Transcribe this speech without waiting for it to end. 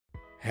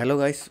Hello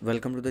guys,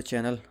 welcome to the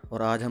channel.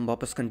 और आज हम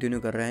वापस कंटिन्यू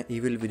कर रहे हैं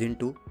इविल विदिन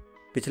 2।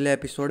 पिछले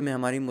एपिसोड में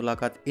हमारी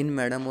मुलाकात इन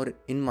मैडम और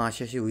इन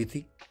महाशय से हुई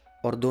थी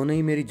और दोनों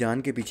ही मेरी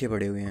जान के पीछे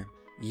पड़े हुए हैं।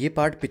 ये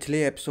पार्ट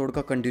पिछले एपिसोड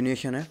का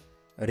कंटिन्यूएशन है।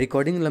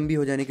 रिकॉर्डिंग लंबी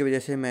हो जाने की वजह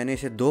से मैंने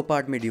इसे 2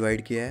 पार्ट में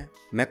डिवाइड किया है।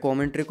 मैं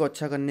कॉमेंट्री को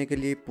अच्छा करने के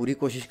लिए पूरी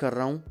कोशिश कर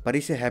रहा हूँ, पर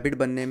इसे हैबिट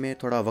बनने में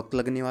थोड़ा वक्त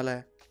लगने वाला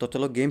है। तो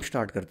चलो गेम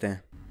स्टार्ट करते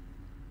हैं।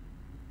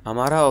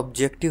 हमारा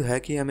ऑब्जेक्टिव है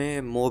कि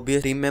हमें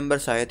मोबियस टीम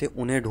मेंबर्स आए थे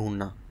उन्हें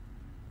ढूंढना,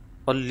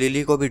 और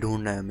लिली को भी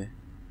ढूंढना है हमें।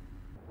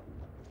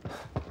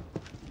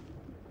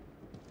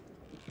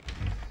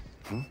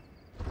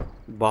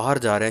 बाहर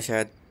जा रहे हैं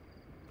शायद।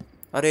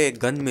 अरे एक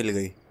गन मिल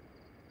गई।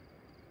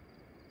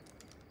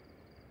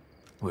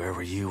 Where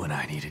were you when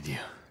I needed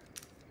you?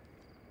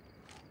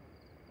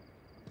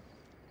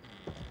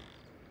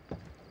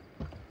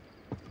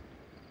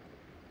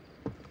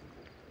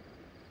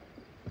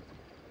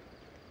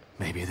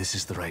 Maybe this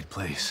is the right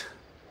place.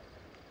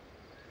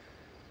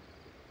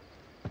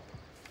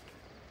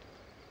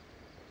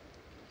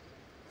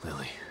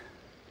 Lily,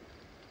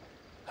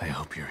 I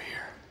hope you're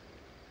here.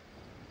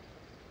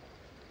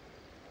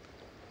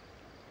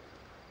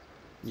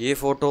 ये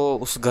फोटो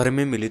उस घर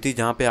में मिली थी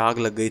जहाँ पे आग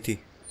लग गई थी।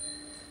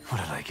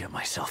 What did I get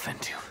myself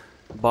into?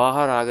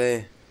 बाहर आ गए।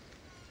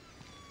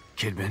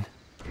 Kidman?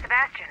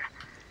 Sebastian,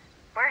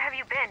 where have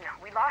you been?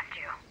 We lost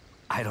you.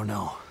 I don't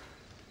know.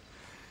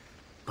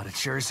 But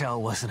it sure as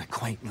hell wasn't a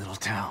quaint little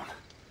town.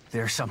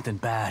 There's something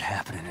bad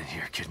happening in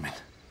here, Kidman.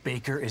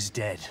 Baker is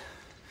dead.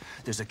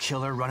 There's a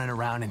killer running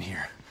around in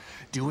here,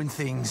 doing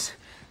things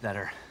that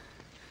are...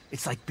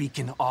 It's like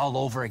Beacon all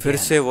over again. फिर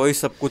से वही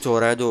सब कुछ हो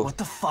रहा है जो What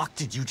the fuck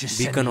did you just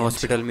send beacon me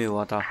hospital into? में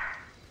हुआ था।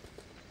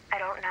 I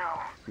don't know.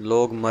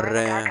 लोग मर We're in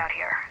रहे the dark हैं। out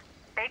here.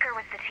 Baker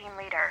was the team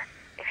leader.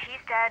 If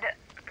he's dead,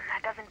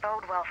 that doesn't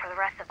bode well for the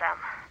rest of them.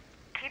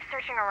 Keep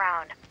searching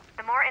around.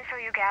 The more info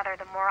you gather,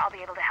 the more I'll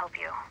be able to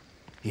help you.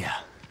 Yeah.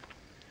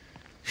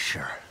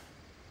 Sure.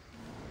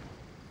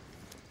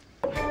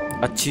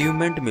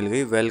 Achievement मिल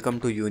गई, welcome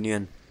to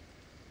union.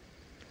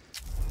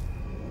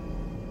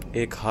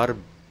 एक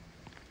herb.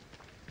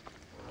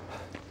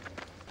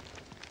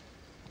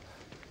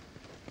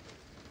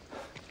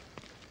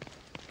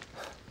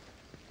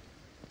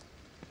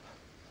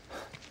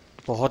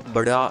 बहुत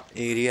बड़ा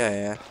area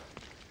है यार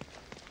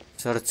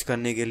search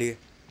करने के लिए।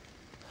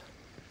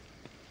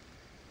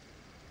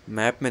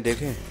 Map में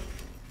देखें,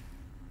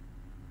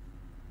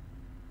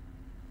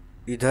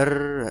 इधर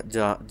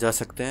जा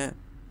सकते हैं,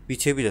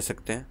 पीछे भी जा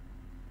सकते हैं।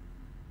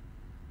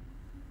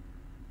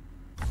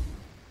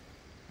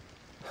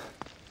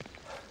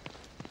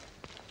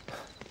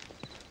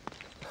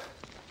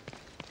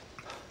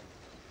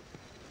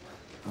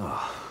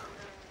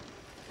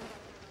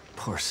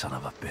 Poor son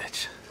of a bitch.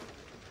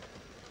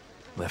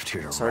 Left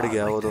here to सड़ rot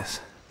गया वो like तो। this.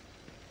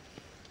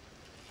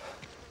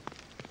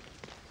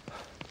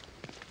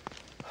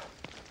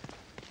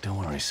 Don't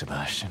worry,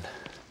 Sebastian.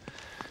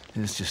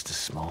 It's just a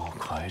small,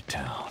 quiet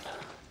town.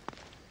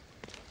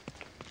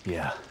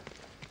 Yeah.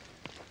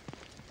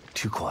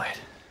 Too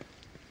quiet.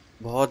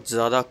 बहुत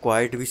ज़्यादा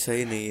क्वाइट भी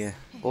सही नहीं है।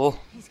 ओह,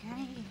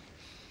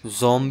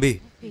 zombie.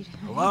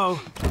 Hello?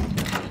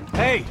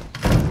 Hey!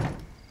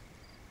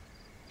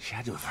 She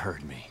had to have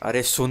heard me.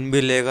 अरे सुन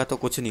भी लेगा तो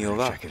कुछ नहीं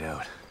होगा। Check it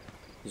out.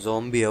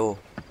 ज़ॉम्बी है वो।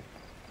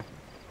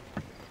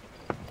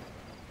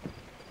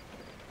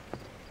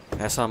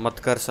 ऐसा मत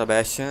कर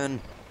सेबेस्टियन।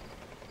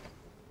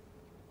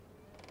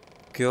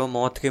 क्यों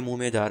मौत के मुंह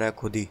में जा रहा है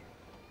खुद ही।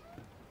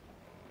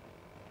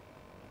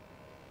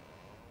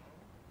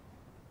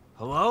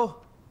 Hello?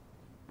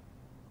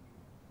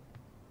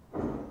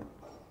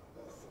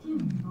 Skin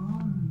and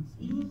bones,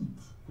 eat.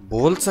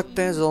 बोल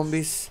सकते हैं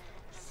zombies.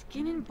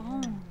 Skin and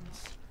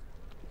bones.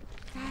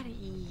 Gotta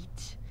eat.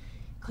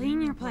 Clean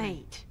your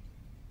plate.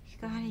 You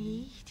gotta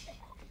eat.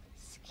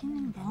 Skin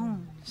and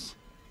bones.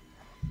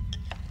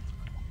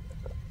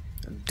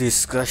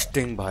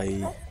 Disgusting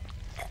भाई।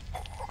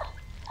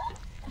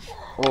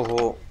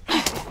 ओहो,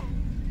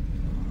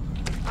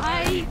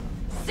 I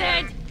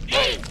said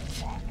eat!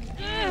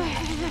 There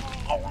we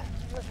go.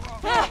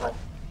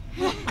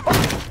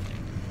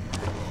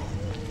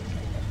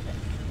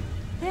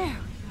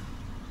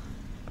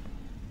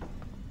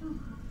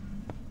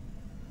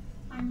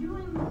 I'm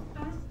doing what's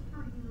best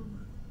for you.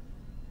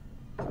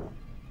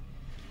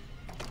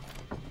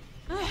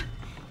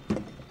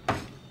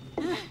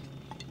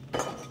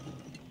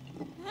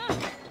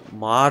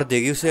 मार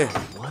देगी उसे।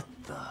 What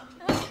the?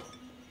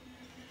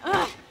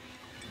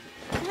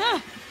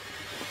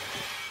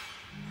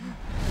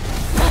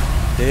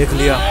 देख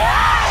लिया।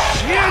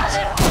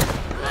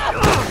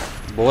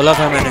 बोला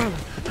था मैंने,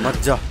 मत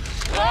जा।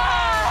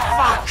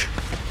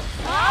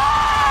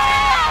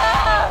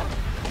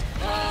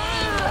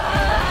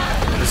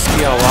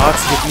 इसकी आवाज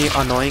कितनी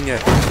अनोइंग है।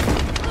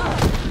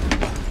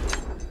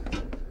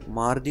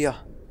 मार दिया।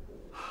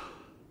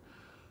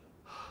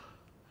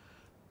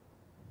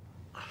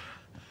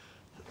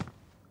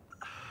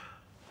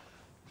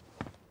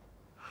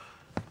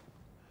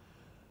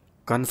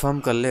 कंफर्म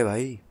कर ले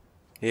भाई,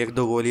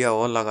 1-2 गोलियां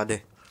और लगा दे।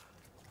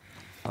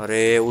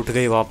 अरे उठ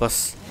गई वापस।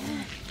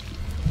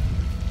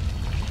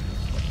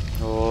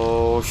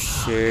 Oh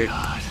shit.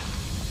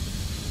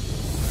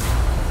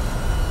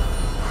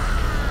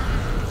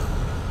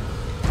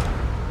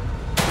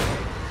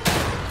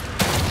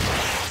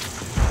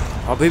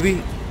 अभी भी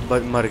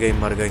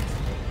मर गई।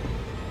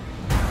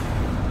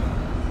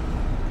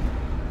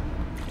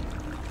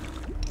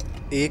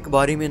 एक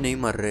बारी में नहीं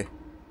मर रहे।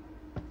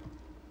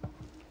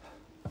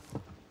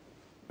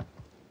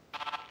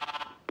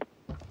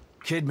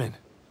 Kidman.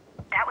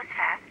 That was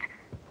fast.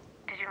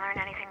 Did you learn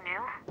anything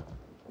new?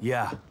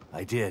 Yeah,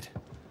 I did.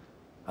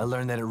 I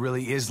learned that it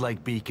really is like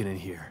Beacon in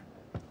here.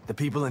 The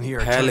people in here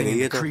are Hell, turning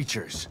ये into तो- Damn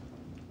creatures.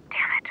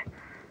 it.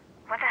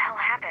 What the hell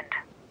happened?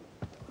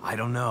 I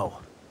don't know.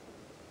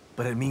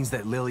 But it means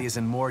that Lily is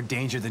in more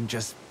danger than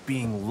just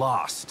being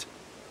lost.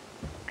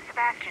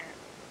 Sebastian,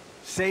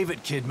 Save it,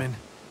 Kidman.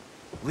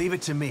 Leave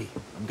it to me.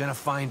 I'm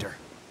gonna find her.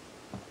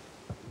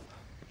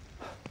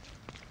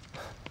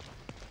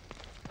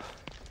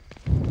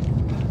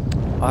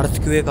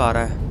 Earthquake आ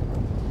रहा है।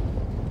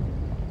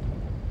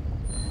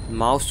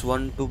 Mouse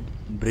 1 to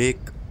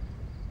break.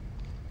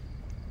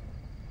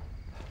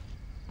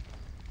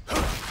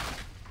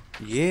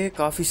 ये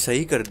काफी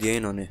सही कर दिया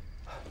इन्होंने।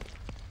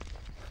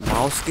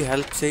 Mouse की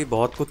help से ही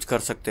बहुत कुछ कर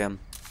सकते हैं हम।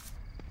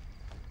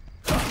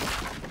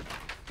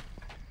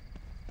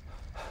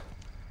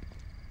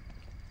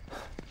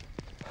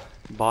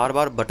 बार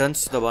बार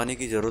बटन्स दबाने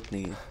की जरूरत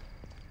नहीं है।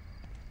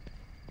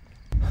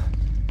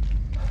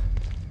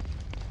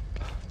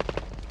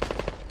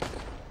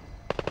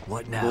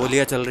 What now?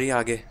 गोलियां चल रही है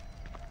आगे।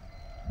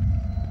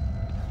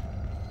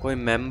 कोई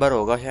मेंबर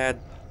होगा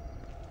शायद,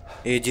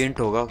 एजेंट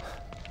होगा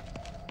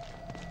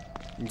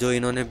जो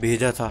इन्होंने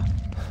भेजा था।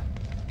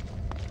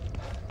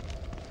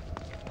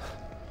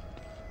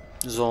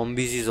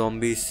 ज़ॉम्बीज़ ही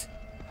ज़ॉम्बीज़।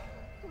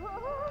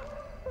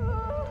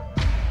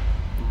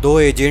 2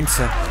 एजेंट्स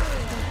हैं,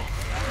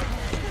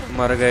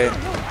 मर गए।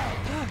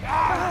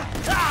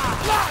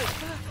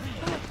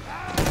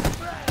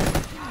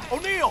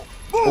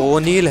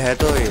 ओनील है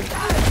तो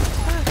ये।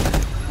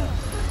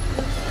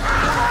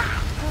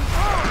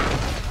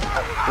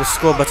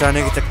 उसको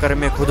बचाने के चक्कर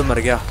में खुद मर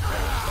गया।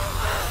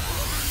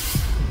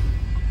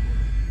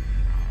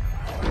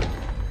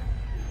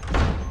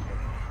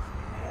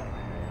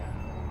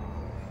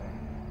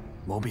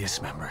 Mobius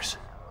members.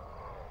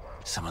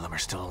 Some of them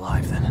are still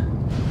alive then.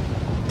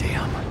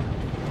 Damn.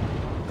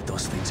 But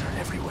those things are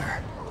everywhere.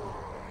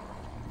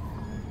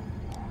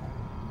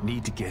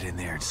 Need to get in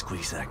there and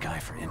squeeze that guy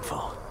for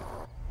info.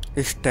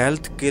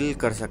 Stealth किल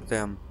कर सकते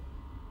हैं हम।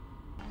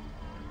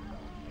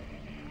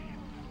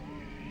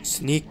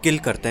 स्नीक किल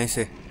करते हैं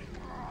इसे।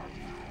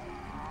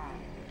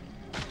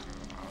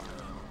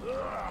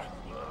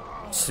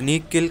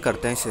 स्नीक किल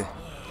करते हैं इसे।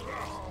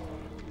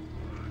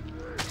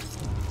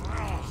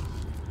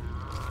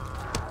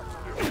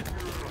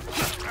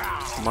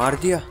 मार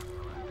दिया।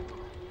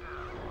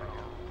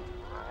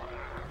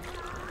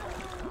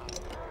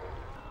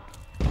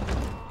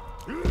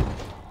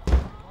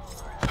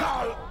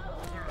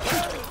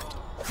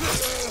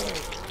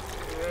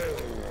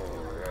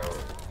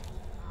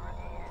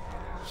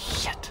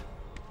 Shit.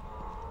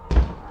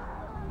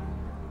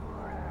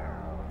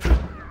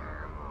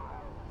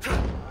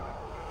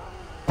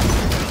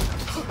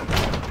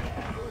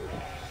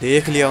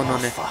 देख लिया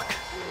उन्होंने। Fuck.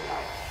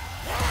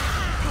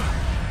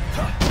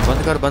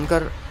 बंद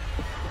कर।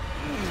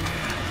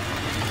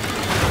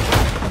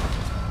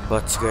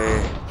 बच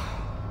गए।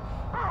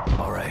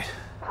 All right.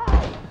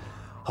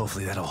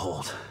 Hopefully that'll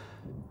hold.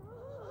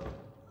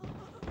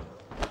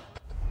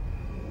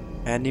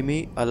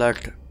 Enemy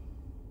alert.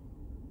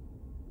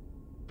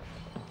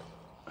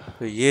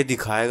 तो ये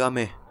दिखाएगा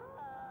हमें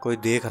कोई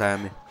देख रहा है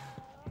हमें।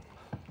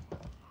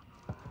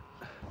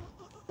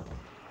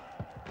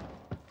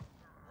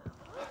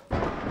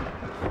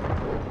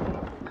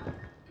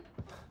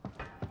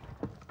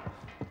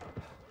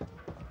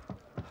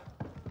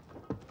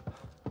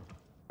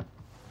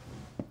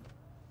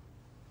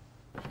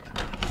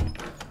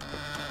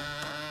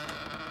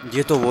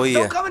 ये तो वही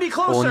है, Don't come any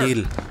closer.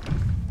 O'Neill.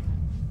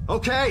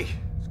 Okay,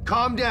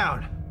 calm down.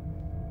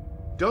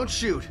 Don't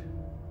shoot.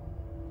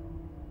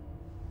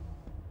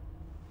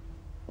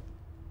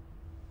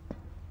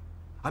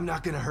 I'm not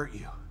gonna hurt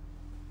you.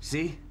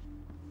 See?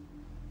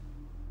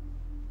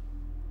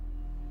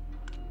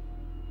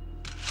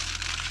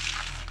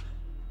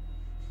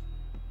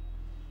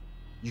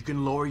 You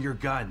can lower your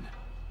gun.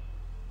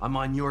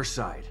 I'm on your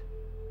side.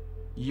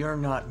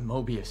 You're not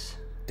Mobius.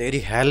 तेरी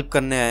हेल्प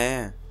करने आए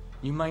हैं।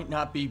 You might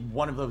not be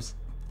one of those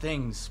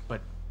things, but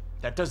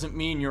that doesn't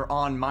mean you're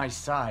on my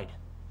side.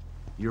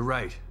 You're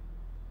right.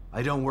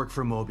 I don't work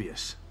for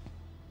Mobius.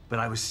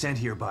 But I was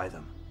sent here by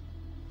them.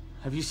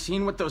 Have you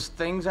seen what those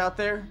things out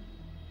there?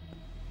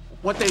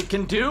 What they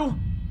can do?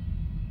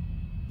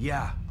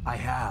 Yeah, I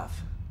have.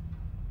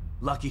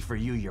 Lucky for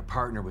you, your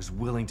partner was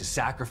willing to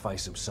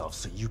sacrifice himself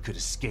so you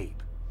could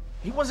escape.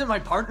 He wasn't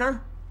my partner.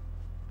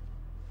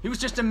 He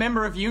was just a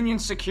member of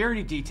Union's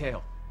security detail.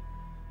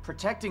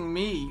 Protecting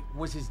me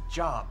was his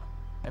job,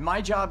 and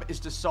my job is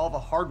to solve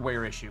a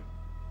hardware issue.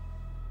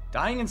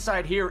 Dying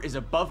inside here is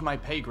above my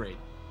pay grade.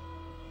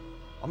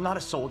 I'm not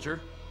a soldier.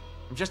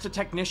 I'm just a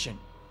technician.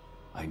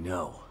 I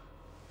know.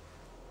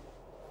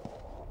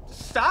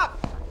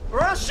 Stop!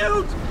 Or I'll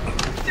shoot!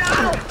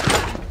 No!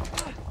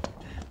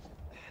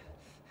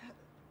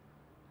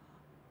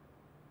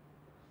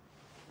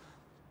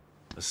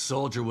 A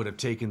soldier would have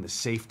taken the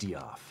safety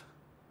off.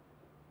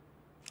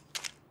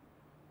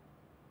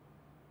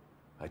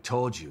 I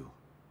told you,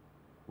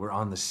 we're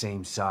on the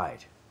same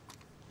side.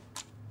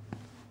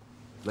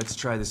 Let's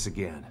try this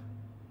again.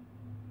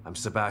 I'm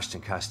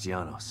Sebastian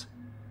Castellanos.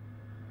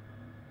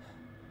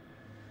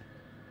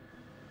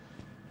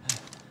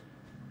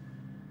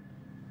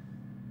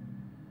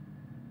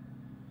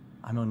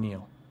 I'm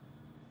O'Neill.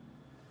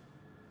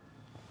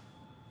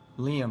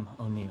 Liam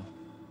O'Neill.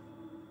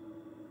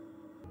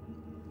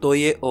 तो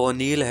ये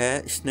O'Neill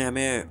है, इसने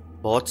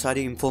हमें बहुत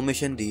सारी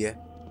information दी है।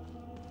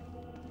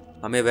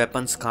 हमें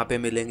weapons कहाँ पे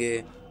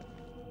मिलेंगे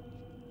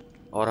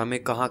और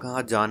हमें कहाँ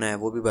कहाँ जाना है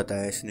वो भी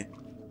बताया इसने।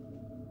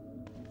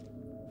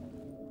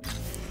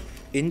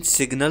 इन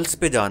सिग्नल्स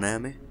पे जाना है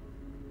हमें,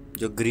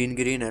 जो ग्रीन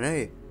ग्रीन है ना,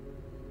 ये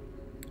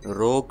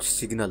रोग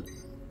सिग्नल।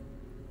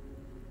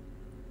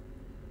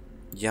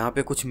 यहाँ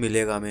पे कुछ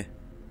मिलेगा हमें।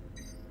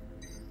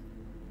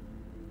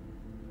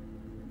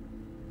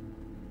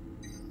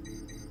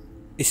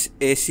 इस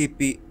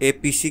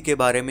एपीसी के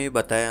बारे में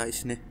बताया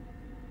इसने।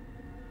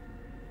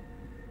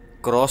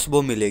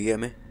 क्रॉसबो मिलेगी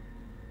हमें।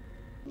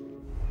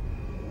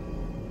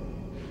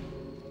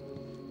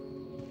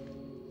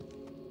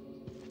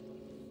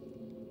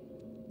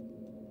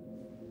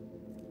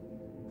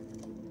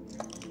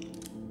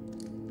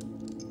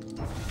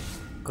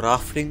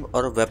 क्राफ्टिंग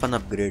और वेपन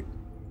अपग्रेड।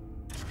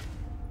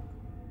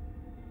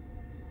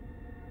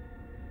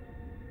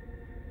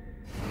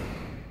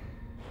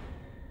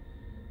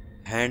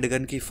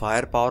 हैंडगन की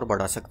फायर पावर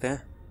बढ़ा सकते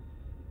हैं।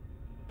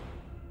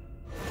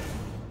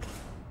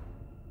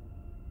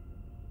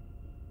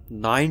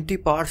 $90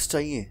 पार्ट्स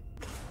चाहिए।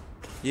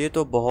 ये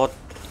तो बहुत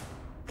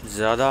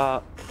ज़्यादा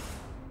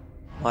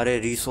हमारे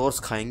रिसोर्स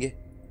खाएंगे।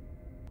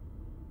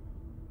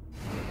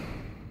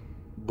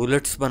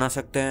 बुलेट्स बना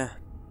सकते हैं।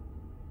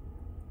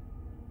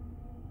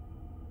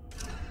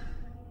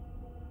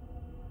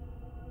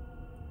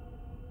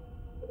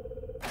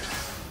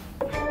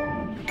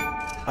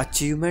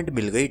 अचीवमेंट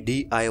मिल गई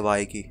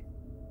DIY की।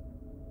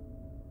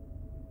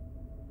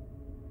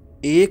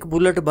 एक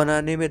बुलेट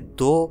बनाने में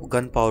 2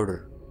 गन पाउडर।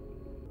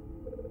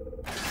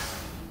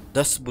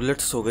 10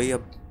 बुलेट्स हो गई।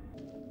 अब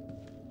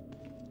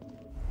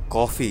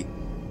कॉफी।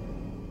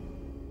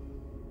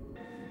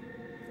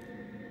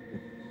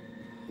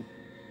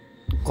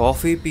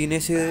 कॉफी पीने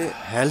से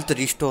हेल्थ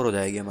रिस्टोर हो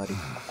जाएगी हमारी।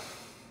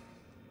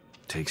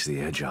 Takes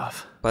the edge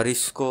off. पर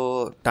इसको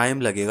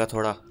टाइम लगेगा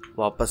थोड़ा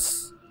वापस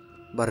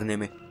भरने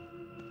में।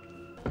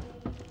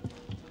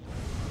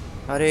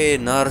 अरे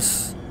नर्स,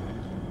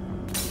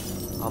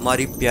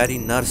 हमारी प्यारी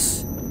nurse.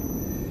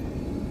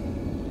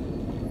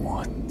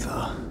 What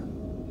the?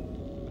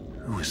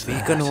 Who is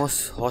beacon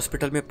that?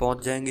 Hospital में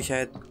पहुंच जाएंगे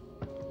शायद।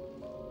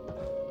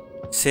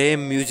 सेम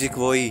म्यूजिक,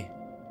 वही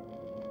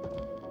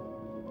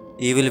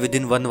इविल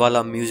विदिन 1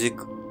 वाला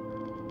म्यूजिक।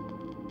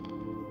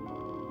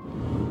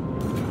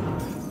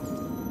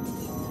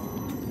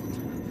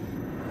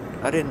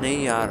 अरे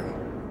नहीं यार,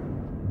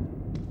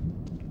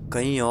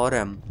 कहीं और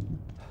है हम।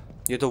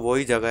 ये तो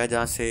वही जगह है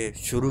जहां से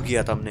शुरू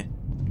किया था हमने।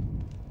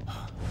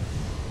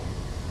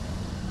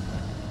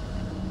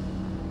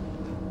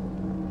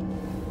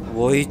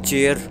 वही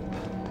चेयर।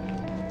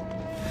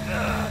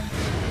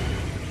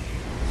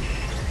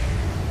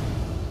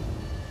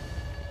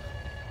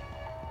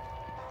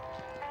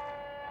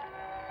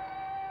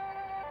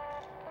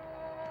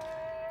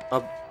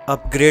 अब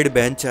अपग्रेड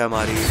बेंच है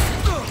हमारी।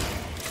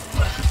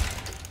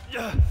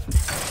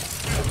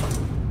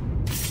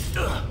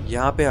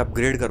 यहाँ पे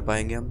अपग्रेड कर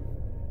पाएंगे हम।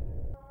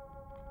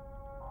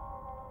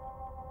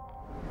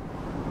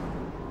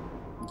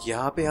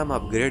 यहाँ पे हम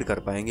अपग्रेड कर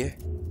पाएंगे।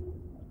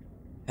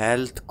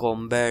 Health,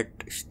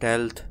 combat,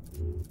 stealth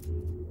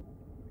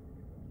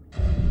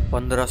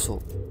 1500।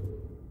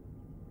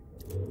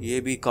 ये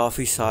भी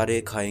काफ़ी सारे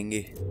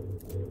खाएंगे,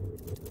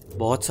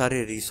 बहुत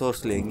सारे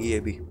रिसोर्स लेंगी ये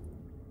भी।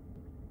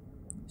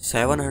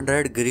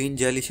 700 ग्रीन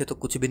जेली से तो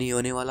कुछ भी नहीं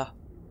होने वाला।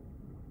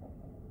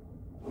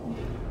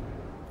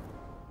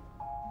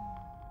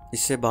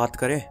 इससे बात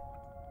करें।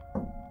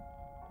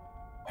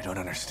 I don't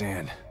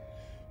understand.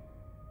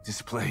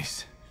 This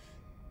place.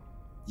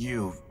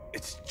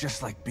 It's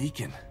just like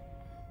Beacon.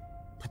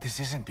 But this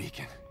isn't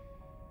Beacon.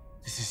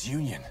 This is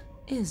Union.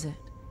 Is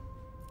it?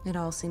 It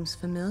all seems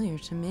familiar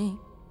to me.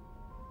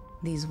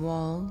 These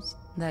walls,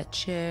 that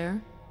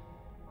chair,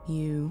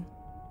 you.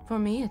 For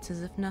me, it's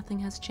as if nothing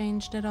has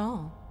changed at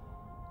all.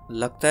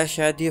 लगता है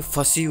शायद ये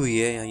फंसी हुई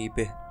है यहीं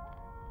पे।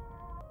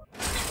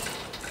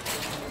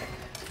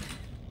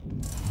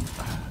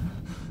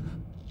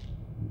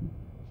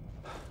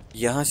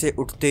 यहाँ से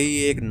उठते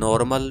ही एक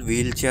नॉर्मल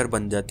व्हीलचेयर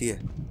बन जाती है।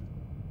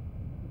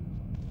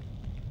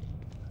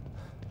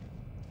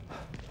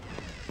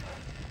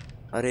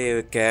 अरे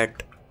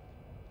कैट।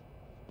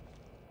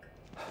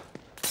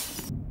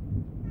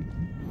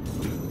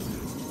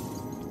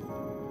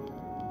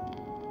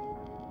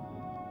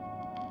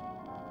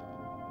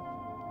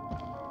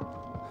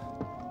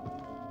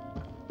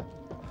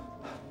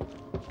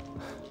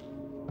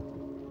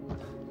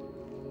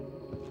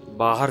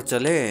 बाहर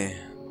चले।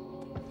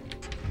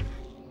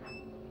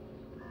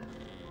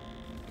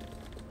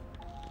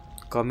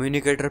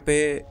 कम्युनिकेटर पे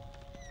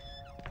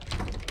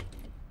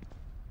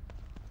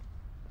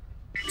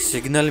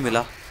सिग्नल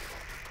मिला।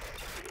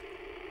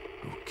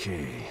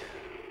 Okay.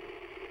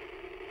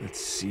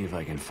 Let's see if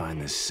I can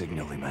find this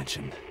signal he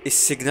mentioned. इस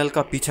सिग्नल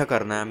का पीछा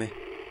करना है हमें।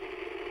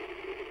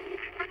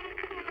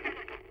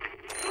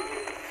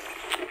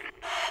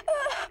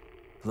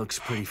 Looks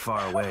pretty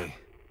far away,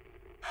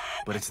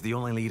 but it's the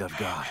only lead I've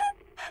got.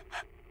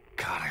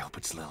 God, I hope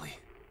it's Lily.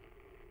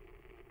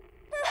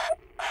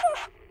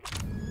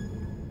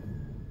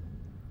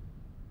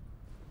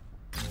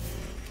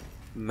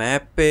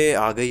 Map पे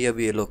आ गई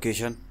अभी ये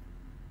लोकेशन।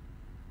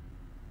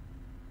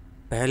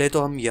 पहले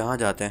तो हम यहाँ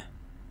जाते हैं,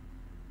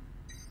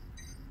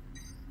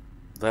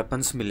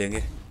 वेपन्स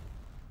मिलेंगे।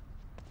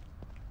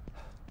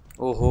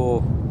 ओहो,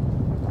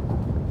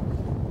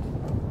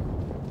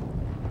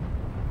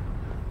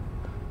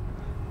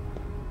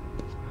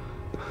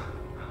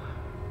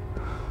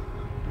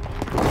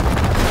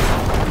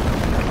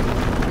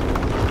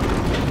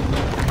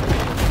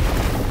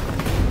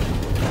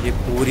 ये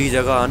पूरी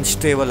जगह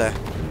अनस्टेबल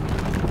है।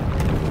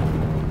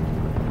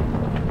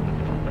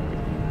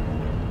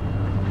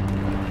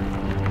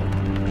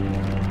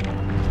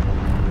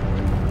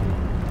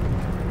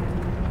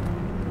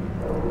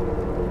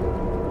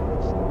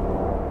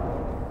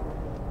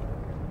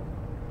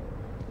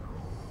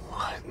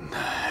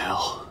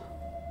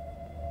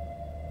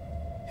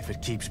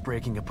 Keeps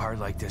breaking apart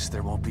like this,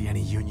 there won't be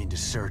any union to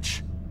search.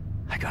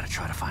 I gotta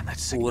try to find that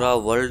signal. पूरा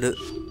वर्ल्ड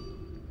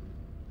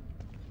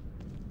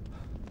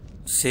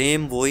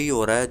सेम वही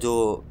हो रहा है जो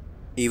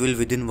इविल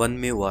विदिन 1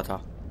 में हुआ था।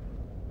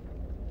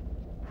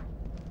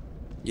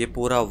 ये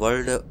पूरा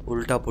वर्ल्ड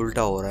उल्टा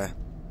पुल्टा हो रहा है।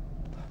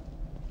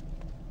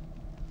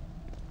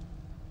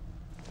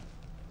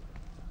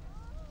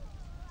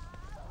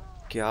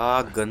 क्या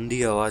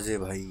गंदी आवाज है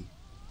भाई।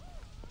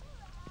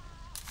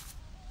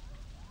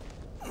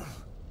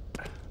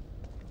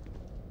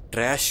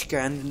 ट्रैश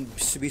कैन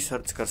भी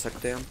सर्च कर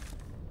सकते हैं हम।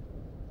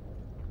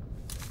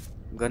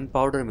 गन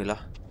पाउडर मिला।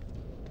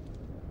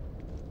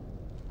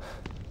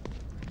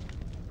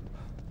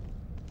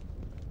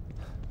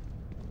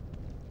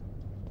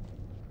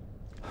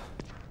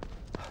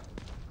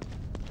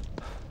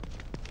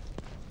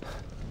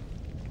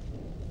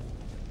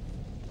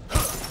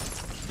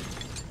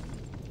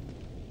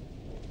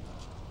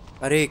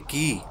 अरे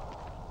की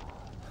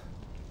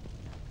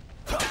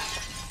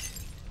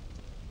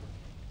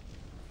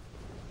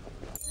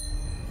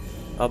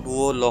अब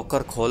वो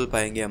लॉकर खोल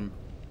पाएंगे हम।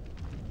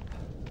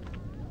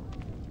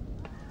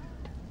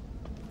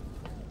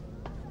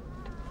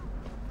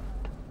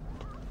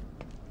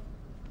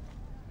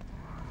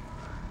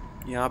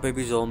 यहाँ पे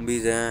भी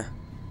ज़ॉम्बीज़ हैं।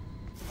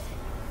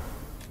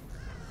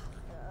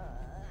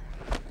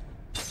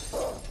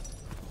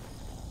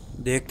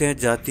 देखते हैं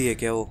जाती है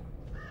क्या वो।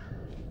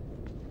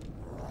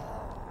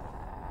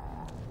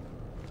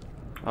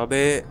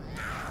 अबे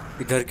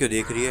इधर क्यों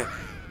देख रही है।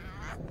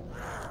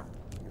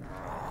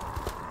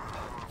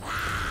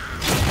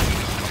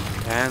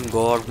 थैंक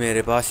गॉड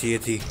मेरे पास ये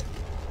थी,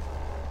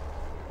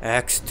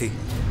 एक्स थी।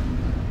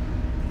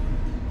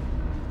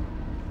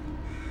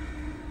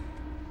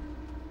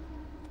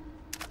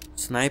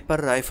 Sniper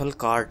rifle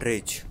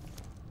cartridge.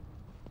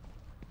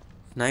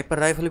 Sniper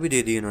rifle भी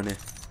दे दी इन्होंने।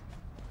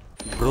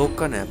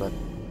 ब्रोकन है पर।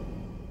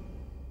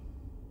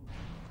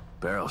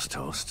 Barrel's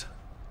toast,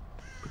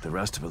 but the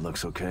rest of it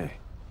looks okay.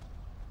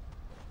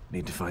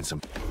 Need to find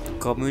some.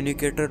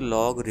 Communicator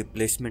log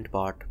replacement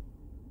part.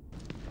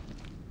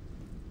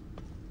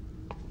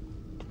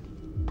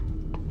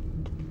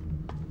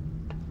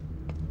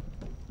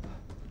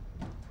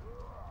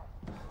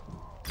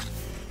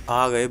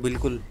 आ गए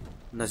बिल्कुल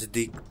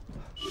नजदीक।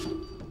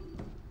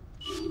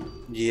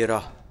 ये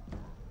रहा।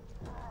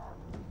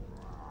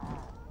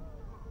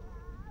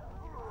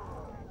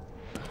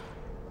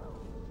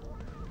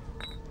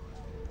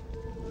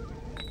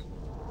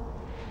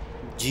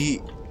 जी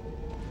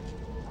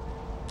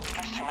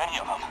There's too many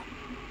of them.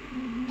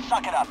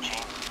 Suck it up,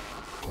 Gene.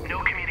 No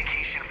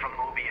communication from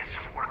Mobius.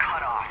 We're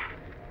cut off.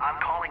 I'm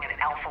calling an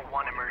Alpha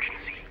 1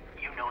 emergency.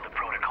 You know the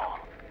protocol.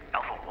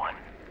 Alpha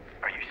 1?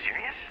 Are you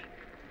serious?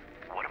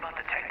 What about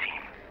the tech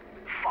team?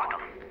 Fuck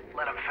them.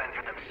 Let them fend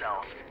for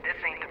themselves. This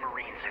ain't the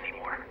Marines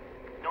anymore.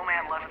 No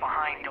man left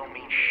behind don't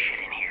mean shit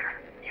in here.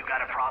 You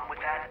got a problem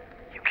with that?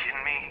 You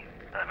kidding me?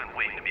 I've been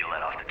waiting to be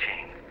let off the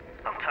chain.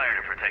 I'm tired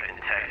of protecting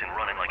techs and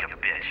running like a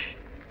bitch.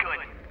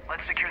 Good.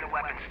 Let's secure the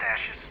weapon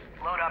stashes.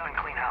 Load up and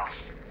clean house.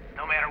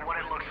 No matter what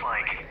it looks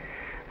like,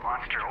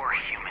 monster or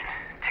human,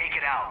 take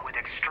it out with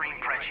extreme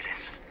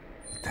prejudice.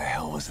 What the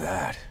hell was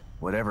that?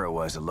 Whatever it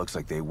was, it looks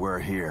like they were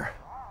here.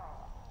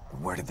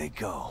 Where did they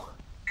go?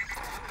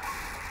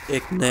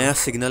 एक नया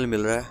signal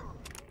मिल रहा है।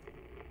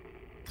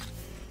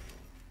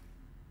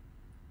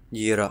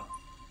 ये रहा।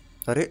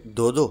 अरे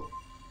दो।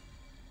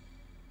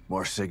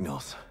 More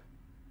signals.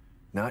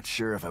 Not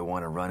sure if I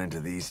want to run into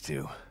these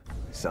two.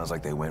 Sounds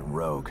like they went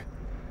rogue.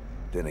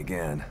 Then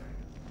again,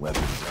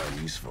 weapons are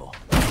useful.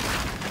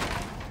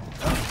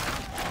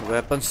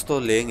 Weapons तो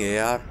लेंगे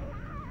यार।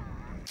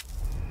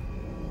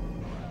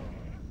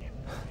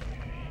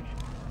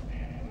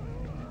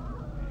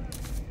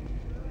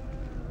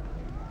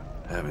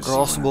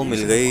 क्रॉसबो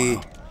मिल गई।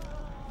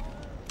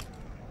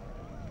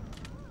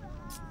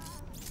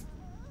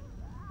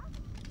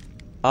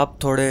 अब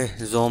थोड़े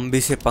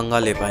ज़ॉम्बी से पंगा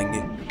ले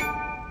पाएंगे।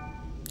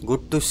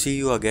 Good to C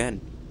you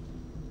again.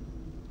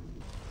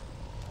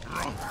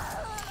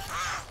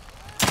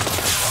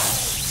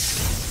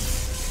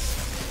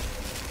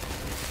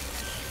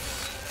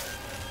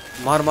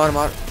 मार मार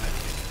मार,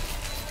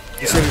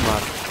 इसे भी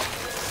मार।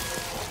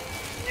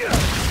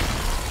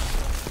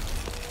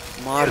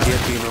 मार दिया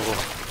तीनों को।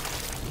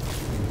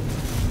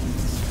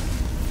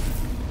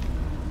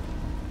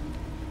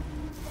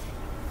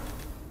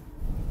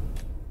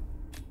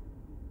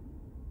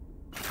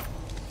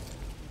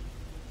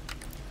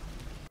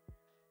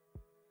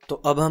 तो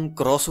अब हम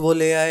क्रॉसबो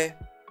ले आए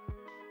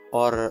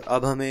और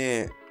अब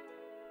हमें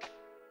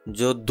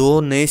जो दो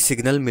नए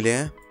सिग्नल मिले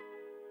हैं,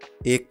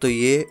 एक तो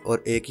ये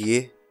और एक ये,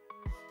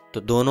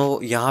 तो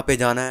दोनों यहाँ पे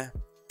जाना है।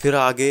 फिर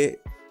आगे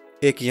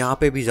एक यहाँ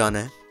पे भी जाना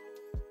है।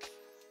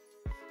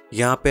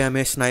 यहाँ पे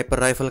हमें स्नाइपर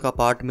राइफल का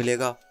पार्ट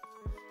मिलेगा।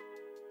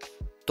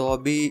 तो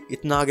अभी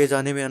इतना आगे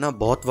जाने में है ना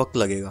बहुत वक्त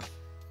लगेगा।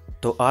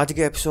 तो आज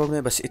के एपिसोड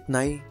में बस इतना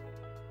ही।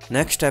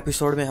 नेक्स्ट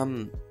एपिसोड में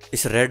हम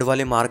इस रेड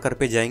वाले मार्कर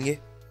पे जाएंगे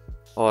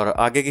और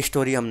आगे की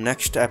स्टोरी हम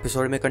नेक्स्ट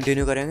एपिसोड में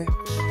कंटिन्यू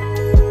करेंगे।